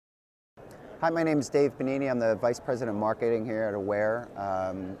Hi, my name is Dave Bonini. I'm the Vice President of Marketing here at Aware.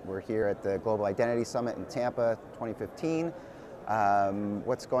 We're here at the Global Identity Summit in Tampa 2015.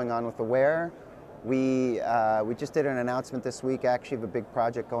 What's going on with Aware? We just did an announcement this week, actually, of a big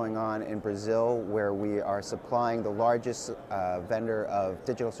project going on in Brazil where we are supplying the largest vendor of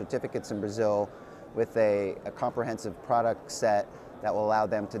digital certificates in Brazil with a comprehensive product set that will allow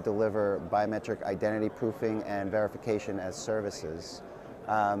them to deliver biometric identity proofing and verification as services.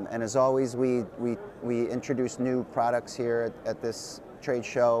 And as always, we introduce new products here at this trade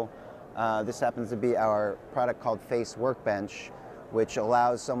show. This happens to be our product called Face Workbench, which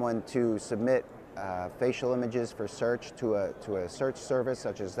allows someone to submit facial images for search to a search service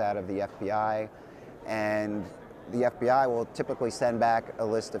such as that of the FBI. And the FBI will typically send back a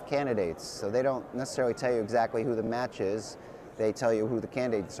list of candidates. So they don't necessarily tell you exactly who the match is, they tell you who the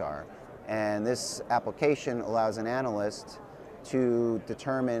candidates are. And this application allows an analyst to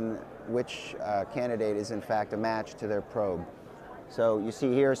determine which candidate is in fact a match to their probe. So you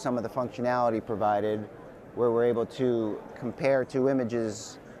see here some of the functionality provided where we're able to compare two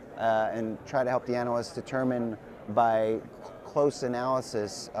images and try to help the analyst determine by close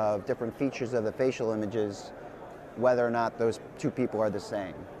analysis of different features of the facial images whether or not those two people are the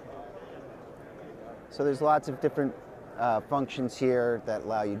same. So there's lots of different functions here that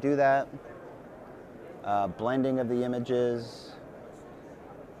allow you to do that. Blending of the images,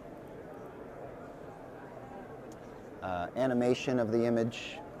 animation of the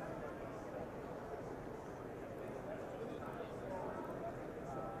image,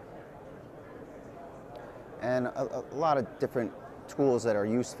 and a lot of different tools that are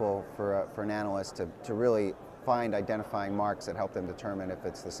useful for an analyst to really find identifying marks that help them determine if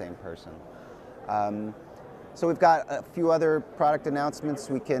it's the same person. So we've got a few other product announcements.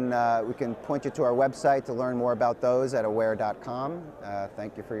 We can point you to our website to learn more about those at aware.com.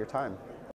 Thank you for your time.